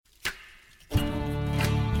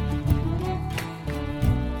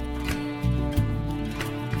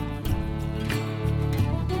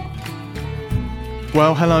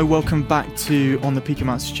Well, hello, welcome back to On the Peak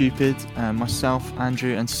Amount Stupid. Myself,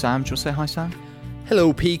 Andrew, and Sam. Do you want to say hi, Sam?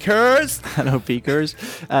 Hello, Peakers. Hello, Peakers.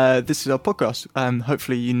 This is our podcast.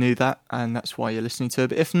 Hopefully you knew that, and that's why you're listening to it.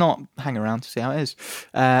 But if not, hang around to see how it is.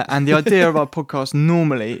 And the idea of our podcast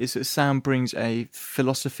normally is that Sam brings a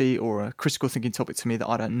philosophy or a critical thinking topic to me that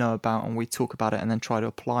I don't know about, and we talk about it and then try to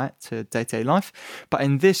apply it to day-to-day life. But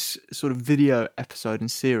in this sort of video episode and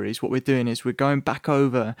series, what we're doing is we're going back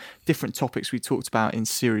over different topics we talked about in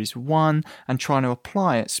series 1 and trying to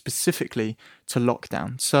apply it specifically to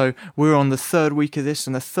lockdown. So we're on the third week of this,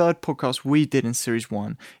 and the third podcast we did in series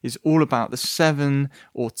 1 is all about the 7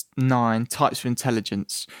 or 9 types of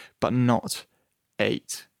intelligence, but not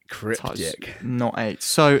 8. Cryptic. Types, not 8.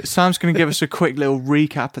 So Sam's going to give us a quick little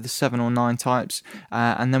recap of the 7 or 9 types,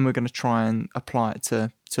 and then we're going to try and apply it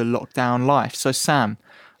to lockdown life. So Sam,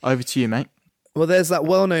 over to you, mate. Well, there's that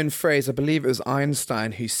well-known phrase, I believe it was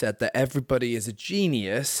Einstein who said that everybody is a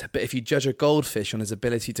genius, but if you judge a goldfish on his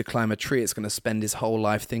ability to climb a tree, it's going to spend his whole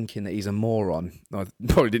life thinking that he's a moron. No, I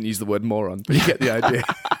probably didn't use the word moron, but you get the idea.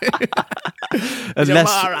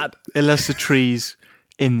 unless the tree's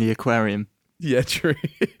in the aquarium. Yeah, true.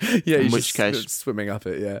 Yeah, in he's which case, swimming up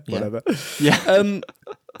it, whatever. Yeah.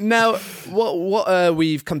 Now, what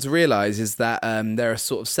we've come to realise is that there are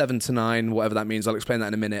sort of 7 to 9, whatever that means, I'll explain that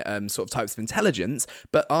in a minute, sort of types of intelligence,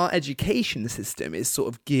 but our education system is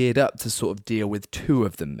sort of geared up to sort of deal with 2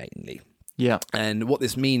 of them mainly. Yeah. And what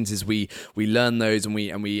this means is we learn those and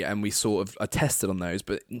we sort of are tested on those,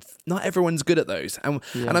 but not everyone's good at those. And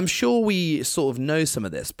I'm sure we sort of know some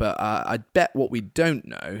of this, but I bet what we don't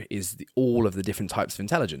know is all of the different types of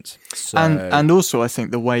intelligence. So, and also I think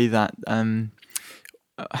the way that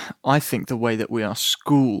we are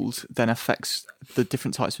schooled then affects the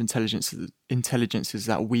different types of intelligences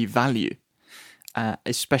that we value.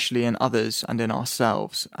 Especially in others and in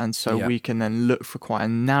ourselves. And so we can then look for quite a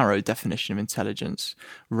narrow definition of intelligence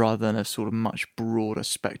rather than a sort of much broader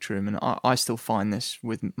spectrum. And I still find this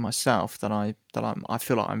with myself that I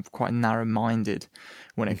feel like I'm quite narrow-minded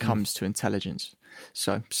when it comes to intelligence.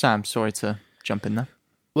 So, Sam, sorry to jump in there.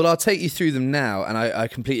 Well, I'll take you through them now, and I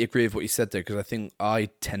completely agree with what you said there, because I think I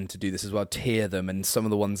tend to do this as well, tier them, and some of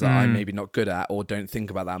the ones that I'm maybe not good at or don't think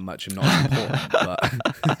about that much are not important.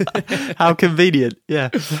 But how convenient,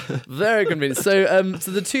 yeah. Very convenient. So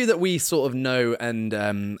the 2 that we sort of know and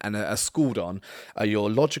are schooled on are your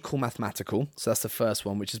logical mathematical. So that's the first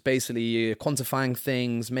one, which is basically quantifying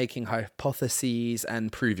things, making hypotheses,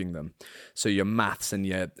 and proving them. So your maths and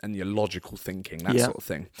your logical thinking, that sort of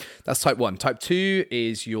thing. That's type 1. Type 2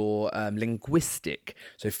 is your linguistic,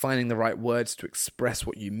 so finding the right words to express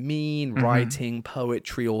what you mean, writing,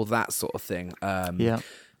 poetry, all that sort of thing.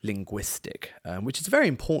 Linguistic, which is a very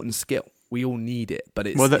important skill. We all need it, but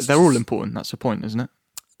they're all important. That's the point, isn't it?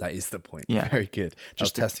 That is the point. Yeah. Very good.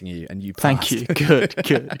 Just testing you, and you Thank passed. you.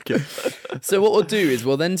 Good. So what we'll do is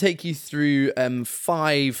we'll then take you through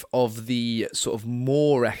 5 of the sort of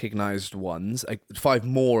more recognised ones, 5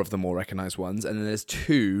 more of the more recognised ones, and then there's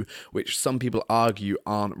 2 which some people argue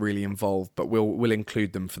aren't really involved, but we'll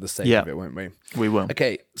include them for the sake of it, won't we? We will.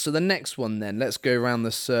 Okay, so the next one then, let's go around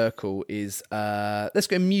the circle, is let's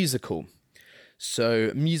go musical.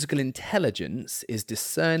 So musical intelligence is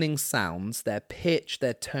discerning sounds, their pitch,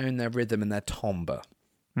 their tone, their rhythm, and their timbre.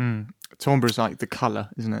 Timbre is like the colour,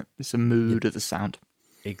 isn't it? It's a mood of the sound.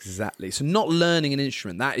 Exactly. So not learning an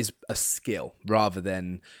instrument, that is a skill rather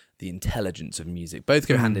than the intelligence of music. Both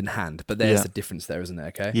go hand in hand, but there's a difference there, isn't there?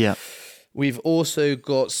 Okay. Yeah. We've also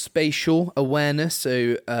got spatial awareness,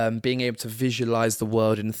 so being able to visualize the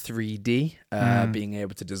world in 3D, being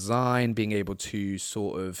able to design, being able to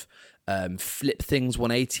sort of flip things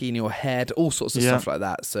 180 in your head, all sorts of stuff like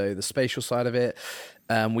that. So the spatial side of it.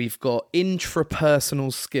 We've got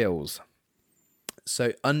intrapersonal skills.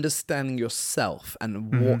 So understanding yourself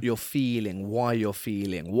and what you're feeling, why you're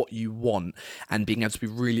feeling, what you want, and being able to be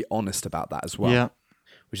really honest about that as well. Yeah.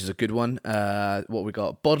 Which is a good one. What we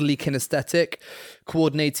got? Bodily kinesthetic,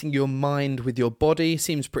 coordinating your mind with your body.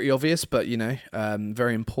 Seems pretty obvious, but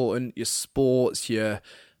very important. Your sports, your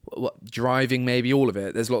driving, maybe, all of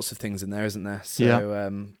it. There's lots of things in there, isn't there?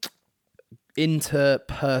 So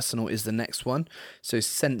interpersonal is the next one. So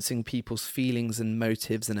sensing people's feelings and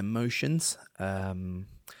motives and emotions,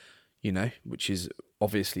 which is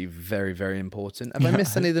obviously very, very important. Have I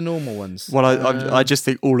missed any of the normal ones? Well, I just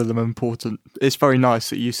think all of them are important. It's very nice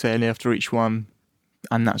that you say any after each one,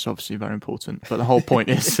 and that's obviously very important. But the whole point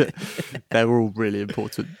is that they're all really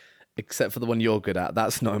important. Except for the one you're good at.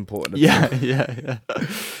 That's not important. Yeah. Have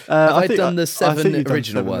I done the 7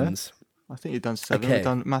 original ones? I think you've done 7. Okay. You've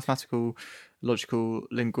done mathematical, logical,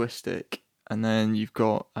 linguistic, and then you've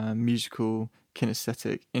got musical,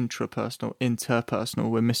 kinesthetic, intrapersonal, interpersonal.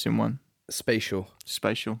 We're missing one. Spatial.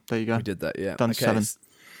 There you go. We did that, yeah. Done 7.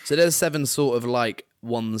 So there's 7 sort of like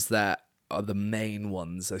ones that are the main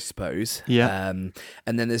ones, I suppose. Yeah. And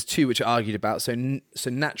then there's 2 which are argued about. So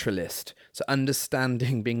naturalist. So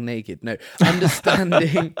understanding being naked. No,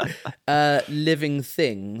 understanding living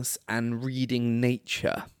things and reading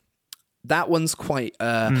nature. That one's quite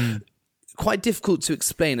difficult to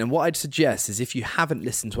explain. And what I'd suggest is, if you haven't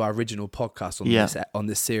listened to our original podcast on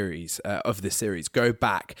this series, go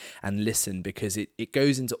back and listen, because it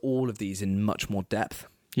goes into all of these in much more depth.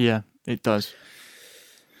 Yeah, it does.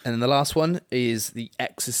 And then the last one is the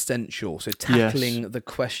existential. So tackling the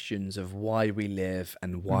questions of why we live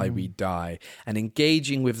and why we die, and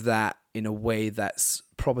engaging with that in a way that's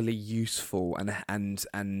probably useful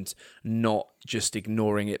and not just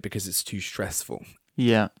ignoring it because it's too stressful.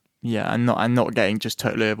 Yeah, and not getting just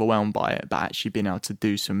totally overwhelmed by it, but actually being able to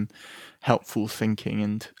do some helpful thinking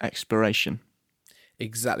and exploration.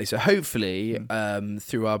 Exactly. So hopefully,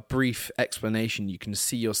 through our brief explanation, you can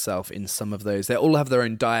see yourself in some of those. They all have their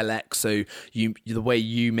own dialect. So the way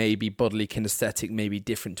you may be bodily kinesthetic may be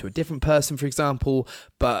different to a different person, for example.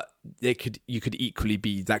 But you could equally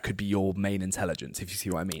be, that could be your main intelligence, if you see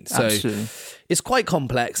what I mean. So Absolutely. It's quite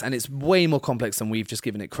complex, and it's way more complex than we've just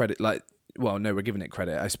given it credit. Well, no, we're giving it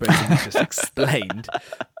credit, I suppose, we just explained.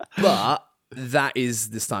 But that is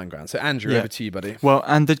the starting ground. So Andrew, over to you, buddy. Well,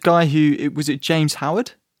 and the guy was it James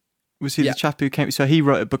Howard? Was he the chap who came? So he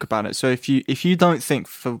wrote a book about it. So if you don't think,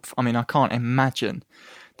 I can't imagine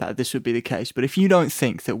that this would be the case, but if you don't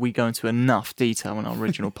think that we go into enough detail in our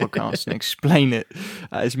original podcast and explain it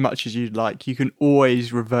as much as you'd like, you can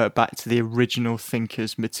always revert back to the original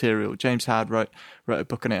thinker's material. James Howard wrote a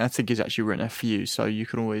book on it. I think he's actually written a few, so you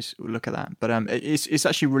can always look at that. But it's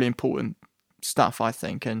actually really important stuff, I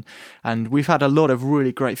think, and we've had a lot of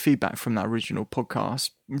really great feedback from that original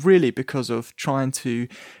podcast, really because of trying to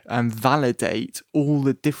validate all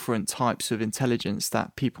the different types of intelligence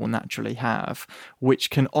that people naturally have,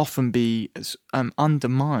 which can often be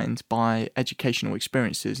undermined by educational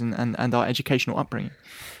experiences and our educational upbringing.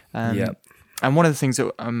 And one of the things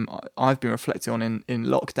that I've been reflecting on in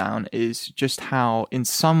lockdown is just how, in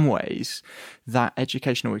some ways, that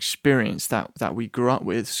educational experience that we grew up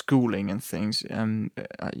with, schooling and things,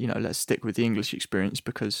 let's stick with the English experience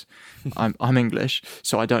because I'm English,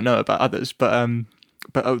 so I don't know about others, but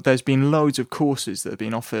there's been loads of courses that have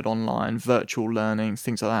been offered online, virtual learning,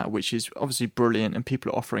 things like that, which is obviously brilliant, and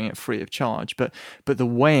people are offering it free of charge. But the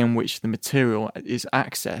way in which the material is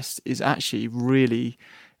accessed is actually really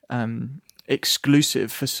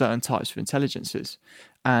exclusive for certain types of intelligences.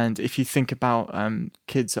 And if you think about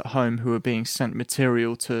kids at home who are being sent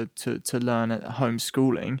material to learn at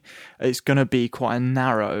homeschooling, it's going to be quite a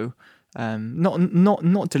narrow,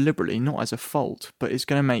 not deliberately, not as a fault, but it's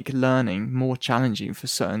going to make learning more challenging for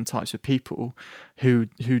certain types of people who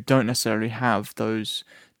don't necessarily have those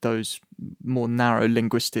more narrow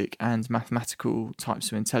linguistic and mathematical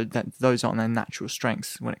types of intelligence. Those aren't their natural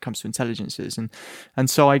strengths when it comes to intelligences, and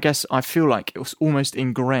so I guess I feel like it was almost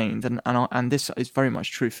ingrained, and this is very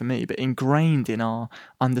much true for me, but ingrained in our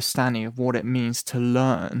understanding of what it means to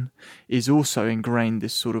learn is also ingrained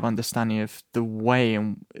this sort of understanding of the way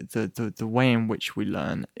in the way in which we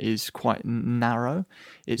learn is quite narrow.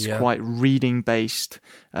 It's quite reading based,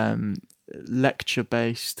 lecture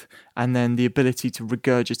based, and then the ability to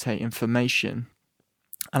regurgitate information.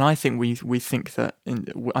 And I think we think that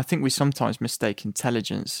I think we sometimes mistake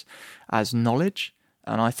intelligence as knowledge,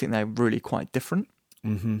 and I think they're really quite different.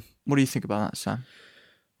 Mm-hmm. What do you think about that, Sam?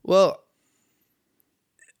 Well,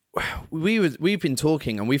 we've been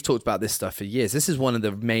talking, and we've talked about this stuff for years. This is one of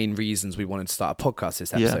the main reasons we wanted to start a podcast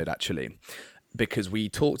this episode, actually, because we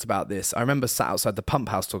talked about this. I remember sat outside the pump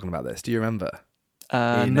house talking about this. Do you remember?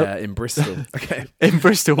 In Bristol. Okay. In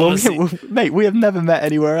Bristol. Well, mate, we have never met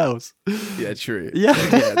anywhere else. Yeah, true. Yeah,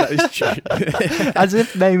 that is true. As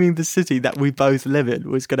if naming the city that we both live in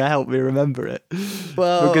was going to help me remember it.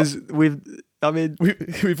 Well, because we've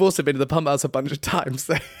also been to the pump house a bunch of times.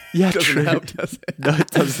 So yeah, doesn't true. help, does it? No,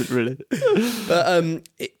 it doesn't really.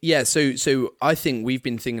 But So I think we've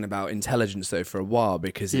been thinking about intelligence though for a while,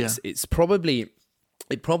 because it probably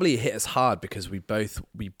hit us hard because we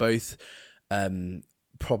both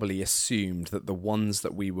probably assumed that the ones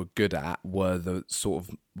that we were good at were the sort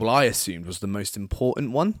of, I assumed was the most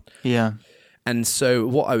important one. Yeah. And so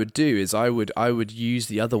what I would do is I would use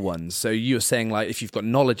the other ones. So you're saying like if you've got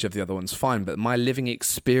knowledge of the other ones, fine. But my living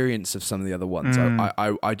experience of some of the other ones,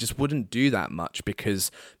 I just wouldn't do that much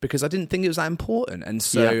because I didn't think it was that important. And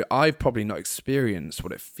so I've probably not experienced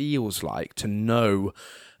what it feels like to know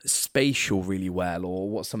spatial really well, or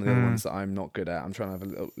what some of the other ones that I'm not good at. I'm trying to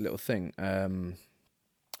have a little thing.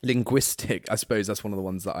 Linguistic, I suppose that's one of the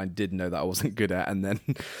ones that I did know that I wasn't good at, and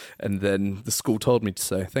then the school told me to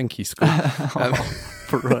say thank you, school.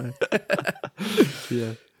 Right.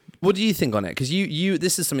 Yeah. What do you think on it? Because you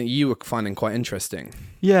this is something you were finding quite interesting.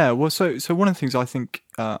 Yeah, well, so one of the things I think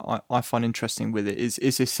I find interesting with it is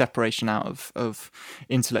this separation out of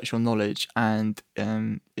intellectual knowledge and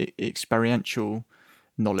experiential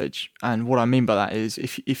knowledge. And what I mean by that is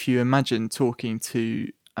if you imagine talking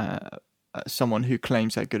to someone who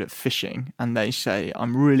claims they're good at fishing and they say,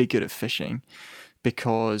 I'm really good at fishing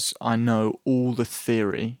because I know all the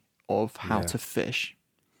theory of how to fish.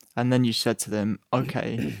 And then you said to them,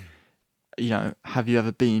 okay, have you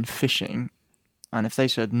ever been fishing? And if they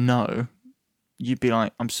said no, you'd be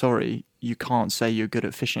like, I'm sorry, you can't say you're good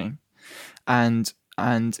at fishing. And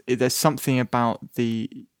there's something about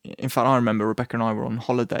in fact, I remember Rebecca and I were on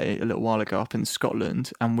holiday a little while ago up in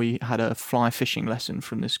Scotland, and we had a fly fishing lesson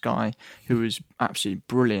from this guy who was absolutely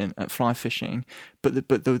brilliant at fly fishing. But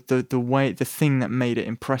the thing that made it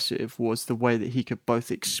impressive was the way that he could both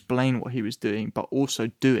explain what he was doing, but also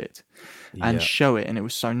do it and show it. And it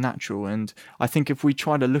was so natural. And I think if we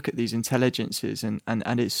try to look at these intelligences and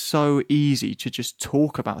it's so easy to just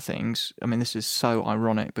talk about things. I mean, this is so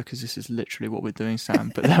ironic because this is literally what we're doing,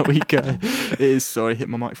 Sam, but there we go. It is, sorry, hit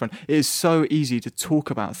my microphone. It is so easy to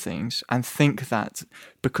talk about things and think that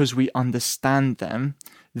because we understand them,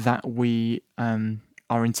 that we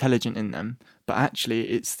are intelligent in them. But actually,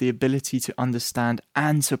 it's the ability to understand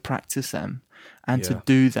and to practice them and to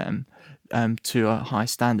do them to a high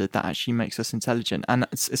standard that actually makes us intelligent. And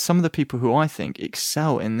some of the people who I think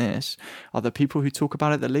excel in this are the people who talk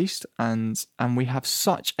about it the least. And we have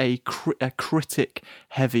such a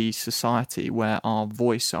critic-heavy society where our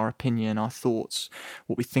voice, our opinion, our thoughts,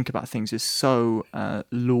 what we think about things is so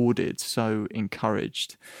lauded, so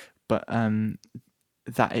encouraged. But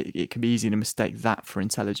that it can be easy to mistake that for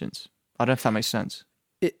intelligence. I don't know if that makes sense.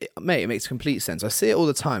 Mate, it makes complete sense. I see it all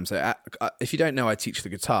the time. So if you don't know, I teach the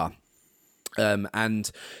guitar.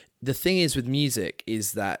 And the thing is with music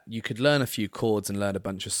is that you could learn a few chords and learn a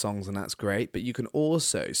bunch of songs, and that's great. But you can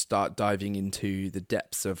also start diving into the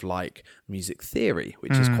depths of like music theory,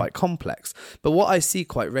 which is quite complex. But what I see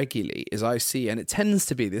quite regularly is and it tends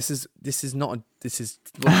to be, this is what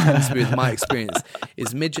tends to be with my experience,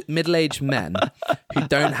 is middle-aged men who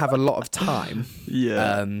don't have a lot of time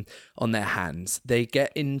on their hands. They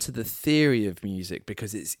get into the theory of music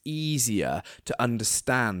because it's easier to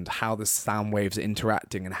understand how the sound waves are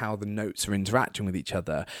interacting and how the notes are interacting with each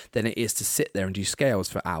other than it is to sit there and do scales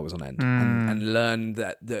for hours on end and learn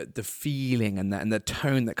that the feeling and the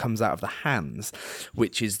tone that comes out of the hands,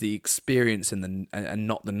 which is the experience and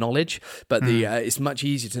not the knowledge. But it's much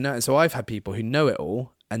easier to know. And so I've had people who know it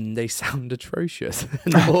all and they sound atrocious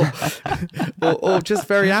or just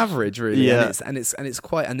very average, really. And it's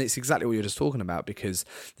exactly what you're just talking about, because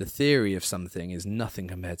the theory of something is nothing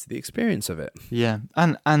compared to the experience of it.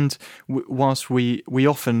 And whilst we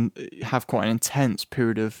often have quite an intense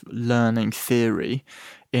period of learning theory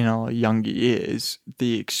in our younger years,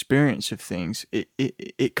 the experience of things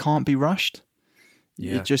it can't be rushed.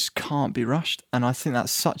 It just can't be rushed. And I think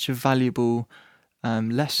that's such a valuable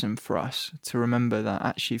lesson for us to remember, that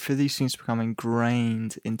actually for these things to become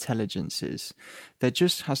ingrained intelligences,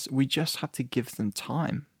 we just have to give them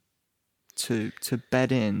time to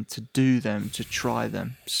bed in, to do them, to try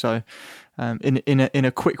them. So in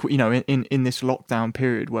a quick, in this lockdown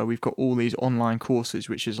period where we've got all these online courses,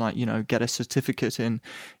 which is like, get a certificate in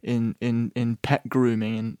pet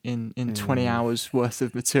grooming in 20 hours worth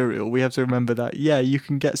of material, we have to remember that you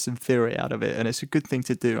can get some theory out of it, and it's a good thing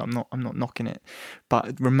to do. I'm not knocking it,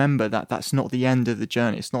 but remember that that's not the end of the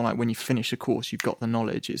journey. It's not like when you finish a course you've got the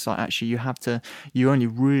knowledge. It's like actually you only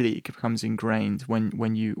really, it becomes ingrained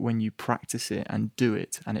when you practice it and do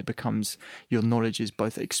it, and it becomes, your knowledge is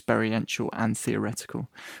both experiential and theoretical.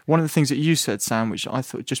 One of the things that you said, Sam, which I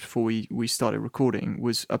thought just before we started recording,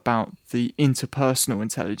 was about the interpersonal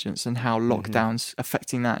intelligence and how lockdown's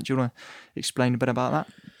affecting that. Do you want to explain a bit about that?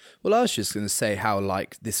 Well, I was just going to say how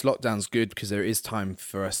like this lockdown's good because there is time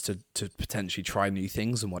for us to potentially try new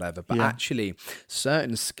things and whatever. But actually,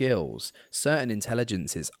 certain skills, certain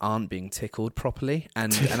intelligences aren't being tickled properly,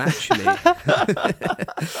 and actually,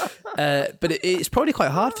 but it's probably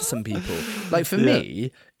quite hard for some people. Like for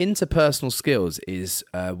me, interpersonal skills is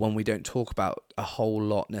one we don't talk about a whole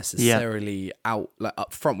lot necessarily out like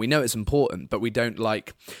up front. We know it's important, but we don't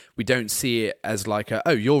see it as like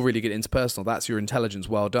oh, you're really good at interpersonal, that's your intelligence,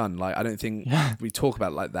 well done. Like I don't think we talk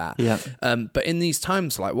about it like that. But in these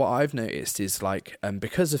times, like what I've noticed is like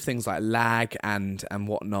because of things like lag and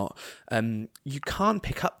whatnot, you can't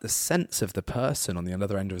pick up the sense of the person on the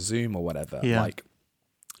other end of Zoom or whatever.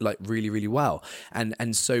 Like really, really well.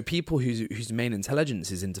 And so people whose main intelligence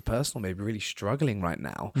is interpersonal may be really struggling right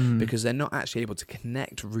now because they're not actually able to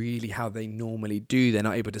connect really how they normally do. They're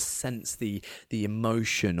not able to sense the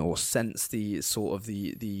emotion or sense the sort of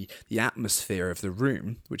the atmosphere of the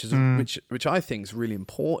room, which is which I think is really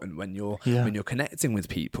important when you're connecting with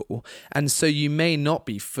people. And so you may not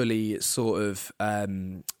be fully sort of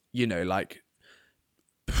like,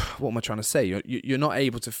 what am I trying to say? You're not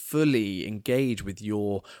able to fully engage with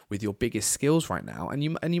your biggest skills right now, and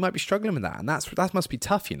you might be struggling with that, and that must be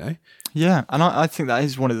tough, Yeah, and I think that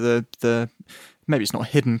is one of the maybe it's not a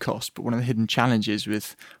hidden cost, but one of the hidden challenges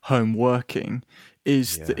with home working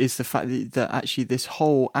is the fact that actually this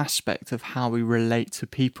whole aspect of how we relate to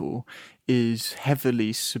people is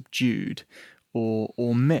heavily subdued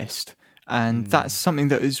or missed. And that's something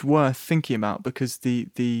that is worth thinking about because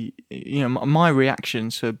my reaction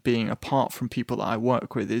to being apart from people that I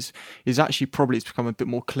work with is actually probably it's become a bit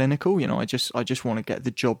more clinical. I just want to get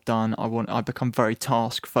the job done. I become very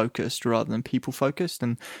task focused rather than people focused.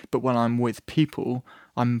 But when I'm with people,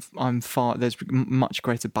 there's much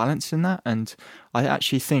greater balance in that. And I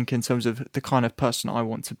actually think in terms of the kind of person I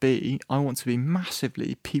want to be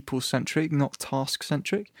massively people centric, not task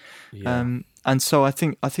centric. And so I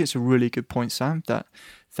think it's a really good point, Sam, that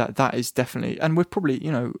is definitely, and we're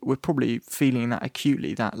probably feeling that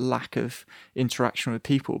acutely, that lack of interaction with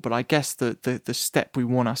people. But I guess the step we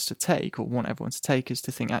want us to take, or want everyone to take, is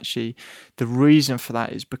to think actually the reason for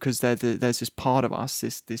that is because there's this part of us,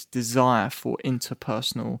 this desire for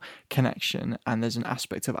interpersonal connection, and there's an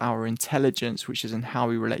aspect of our intelligence, which is in how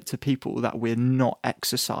we relate to people, that we're not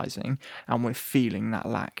exercising, and we're feeling that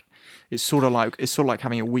lack. It's sort of like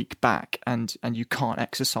having a weak back and you can't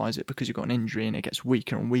exercise it because you've got an injury and it gets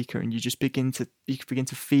weaker and weaker, and you begin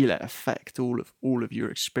to feel it affect all of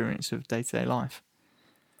your experience of day-to-day life.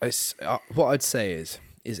 What I'd say is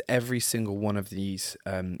every single one of these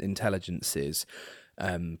intelligences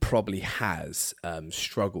probably has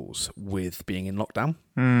struggles with being in lockdown.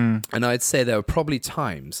 And I'd say there are probably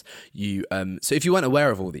times so if you weren't aware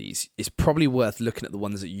of all these, it's probably worth looking at the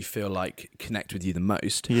ones that you feel like connect with you the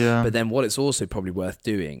most. But then what it's also probably worth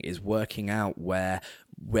doing is working out where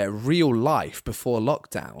real life before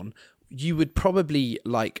lockdown, you would probably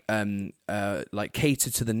like cater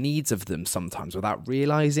to the needs of them sometimes without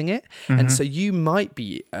realizing it. And so you might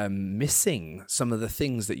be missing some of the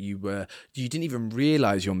things that you didn't even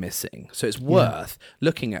realize you're missing. So it's worth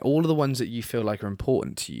looking at all of the ones that you feel like are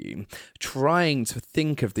important to you, trying to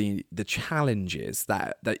think of the challenges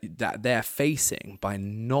that they're facing by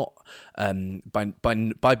not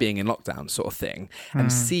by being in lockdown, sort of thing,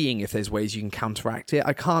 and seeing if there's ways you can counteract it.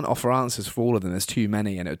 I can't offer answers for all of them. There's too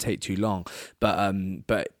many and it would take too long,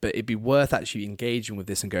 but it'd be worth actually engaging with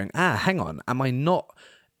this and going, hang on, am I not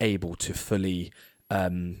able to fully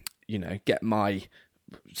get my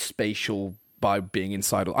spatial by being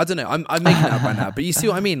inside? I don't know, I'm making that up right now, but you see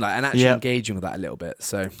what I mean, like, and actually engaging with that a little bit.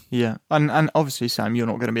 So and obviously, Sam, you're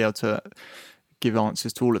not going to be able to give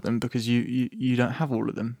answers to all of them because you don't have all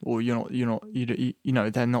of them, or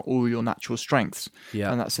they're not all your natural strengths.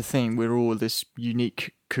 And that's the thing, we're all this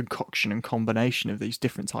unique concoction and combination of these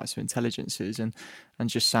different types of intelligences, and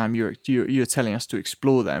just, Sam, you're telling us to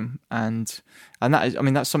explore them, and that is,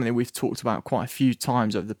 that's something that we've talked about quite a few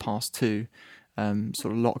times over the past two sort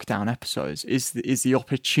of lockdown episodes, is the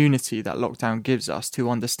opportunity that lockdown gives us to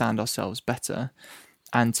understand ourselves better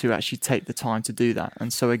and to actually take the time to do that.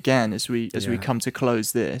 And so again, as we come to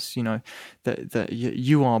close this, that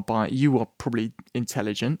you are probably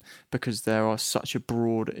intelligent because there are such a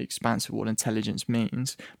broad expanse of what intelligence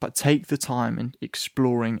means, but take the time in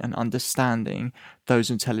exploring and understanding those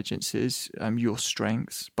intelligences, your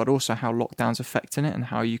strengths, but also how lockdown's affecting it and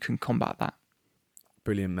how you can combat that.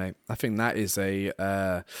 Brilliant, mate. I think that is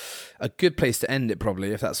a good place to end it,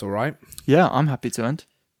 probably, if that's all right. Yeah, I'm happy to end.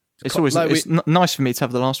 It's always nice for me to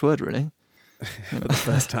have the last word, really. For the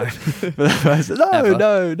first time.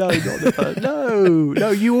 No, not the first.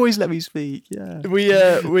 No, you always let me speak. Yeah.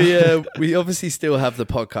 We obviously still have the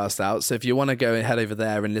podcast out, so if you want to go and head over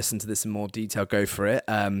there and listen to this in more detail, go for it.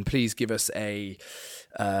 Please give us a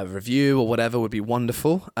review or whatever would be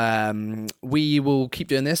wonderful. We will keep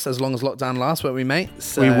doing this as long as lockdown lasts, won't we, mate?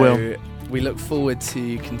 So we will. We look forward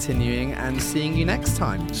to continuing and seeing you next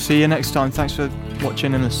time. See you next time. Thanks for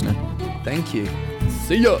watching and listening. Thank you.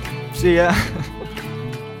 See ya. See ya.